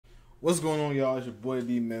What's going on, y'all? It's your boy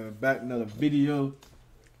D, man. We're back with another video.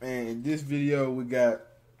 And in this video, we got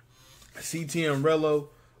CTM Rello,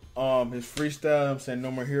 his freestyle. I'm saying No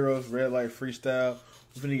More Heroes, Red Light Freestyle.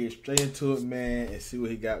 We're gonna get straight into it, man, and see what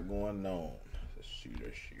he got going on. Let's see.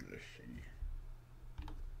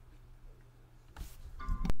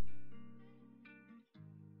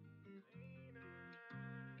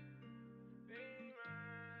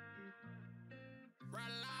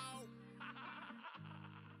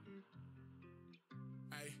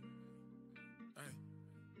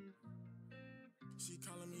 She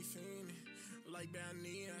calling me fiending, like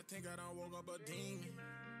Benny. I think I done woke up a demon.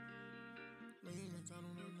 Demons, I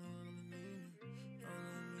don't know what I'm a demon. I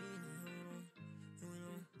don't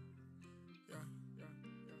know, yeah.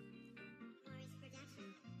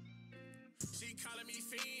 She calling me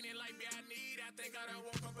fiending, like Benny. I think I done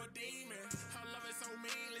woke up a demon. Her love is so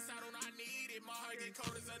meaningless, I do not need it. My heart get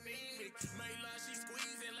cold as anemic. Make love, she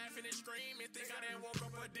squeezing, laughing and screaming. Think I done woke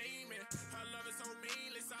up a demon. Her love is so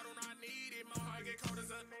meaningless, I do not need it. My heart get cold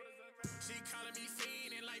as a. She calling me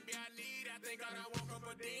fiending, like I need. I think I done woke up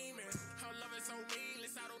a demon. Her love is so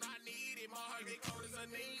meaningless, I do not need it. My heart get cold as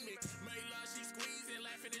anemic. Make love, she squeezing,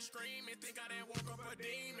 laughing and screaming. Think I done woke up a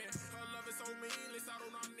demon. Her love is so meaningless, I do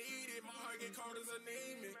not need it. My heart get cold as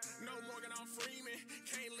anemic. No Morgan, I'm Freeman.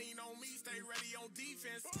 Can't lean on me, stay ready on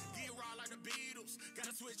defense. Get raw like the Beatles. Got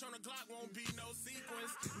a switch on the clock, won't be no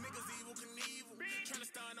sequence. Niggas evil Knievel. Tryna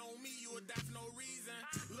stun on me, you a die for no reason.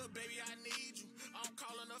 Little baby, I need you. I'm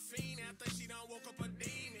calling her fiend, I think she done woke up a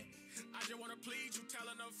demon. I just wanna please you,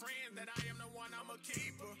 telling her friends that I am the one, I'm a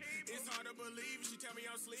keeper. It's hard to believe, she tell me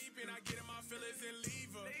I'm sleeping. I get in my feelings and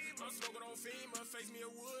leave her. I'm smoking on FEMA, face me a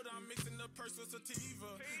wood. I'm mixing the purse with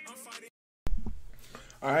sativa. I'm fighting.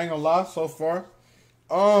 I ain't gonna lie, so far.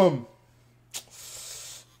 How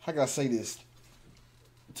can I say this?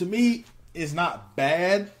 To me, it's not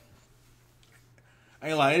bad. I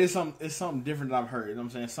ain't like it's something different that I've heard. You know what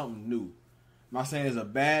I'm saying? Something new. I'm not saying it's a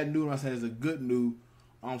bad new. I'm not saying it's a good new.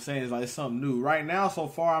 All I'm saying is like it's something new. Right now, so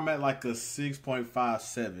far, I'm at like a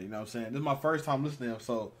 6.57. You know what I'm saying? This is my first time listening,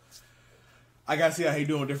 so I gotta see how he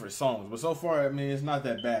doing different songs. But so far, I mean, it's not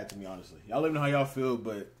that bad to me, honestly. Y'all let me know how y'all feel,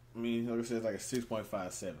 but I mean, like I said, it's like a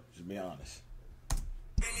 6.57. Just be honest.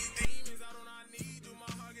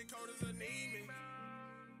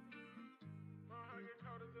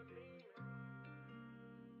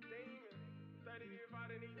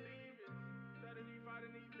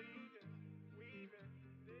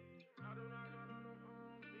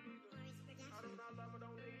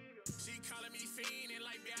 She calling me fiending,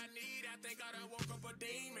 like I need. I think I done woke up a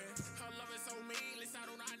demon. Her love is so meaningless, I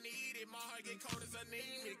do not need it. My heart get cold as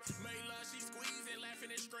anemic. Make love, she squeezing, laughing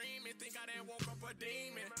and screaming. Think I done woke up a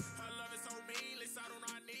demon. Her love is so meaningless, I do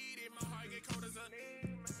not need it. My heart get cold as a.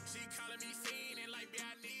 She calling me fiending, like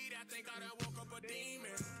I need. I think I done woke up a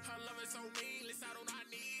demon. Her love is so meaningless, I do not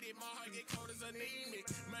need it. My heart get cold as anemic.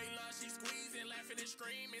 Make love, she squeezing, laughing and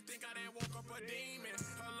screaming. Think I done woke up a demon.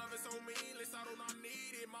 Her love is so meaningless, I do not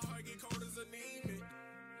need it. My heart get cold as anemic.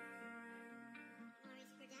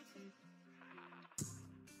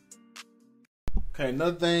 Okay,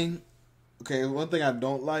 another thing. Okay, one thing I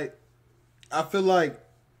don't like. I feel like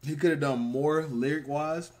he could have done more lyric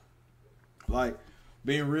wise. Like,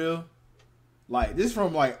 being real. Like, this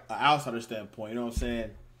from like an outsider standpoint, you know what I'm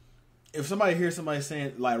saying? If somebody hears somebody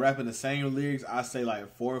saying, like, rapping the same lyrics, I say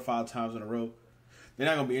like 4 or 5 times in a row, they're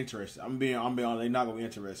not gonna be interested. I'm being honest, they're not gonna be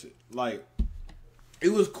interested. Like, it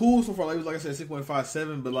was cool so far. Like, it was, like I said,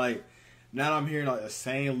 6.57, but like now I'm hearing like the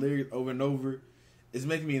same lyric over and over. It's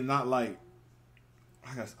making me not like.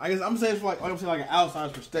 I guess I'm saying from like I'm saying like an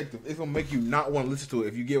outsider's perspective. It's gonna make you not want to listen to it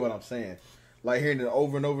if you get what I'm saying. Like hearing it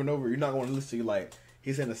over and over and over, you're not going to listen to it. Like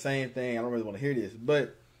he's saying the same thing. I don't really want to hear this,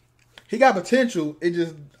 but he got potential. I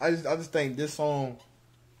just think this song.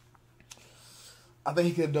 I think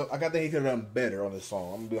he could have done better on this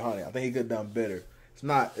song. I'm gonna be honest. I think he could have done better. It's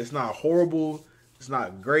not horrible. It's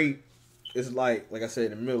not great. It's like I said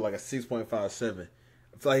in the middle, like a 6.57.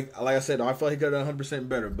 I feel like I said, I feel like he could have done 100%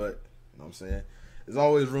 better. But you know what I'm saying, there's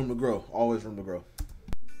always room to grow. Always room to grow.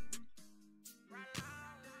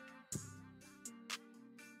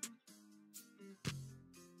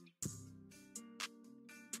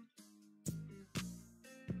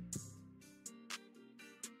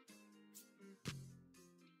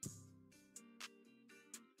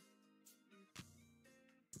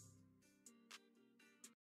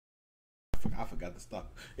 I forgot to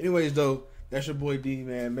stop. Anyways, though, that's your boy D,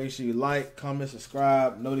 man. Make sure you like, comment,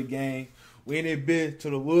 subscribe, know the game. We in it bit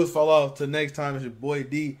till the wheels fall off. Till next time, it's your boy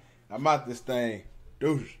D. I'm out this thing.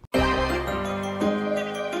 Deuce.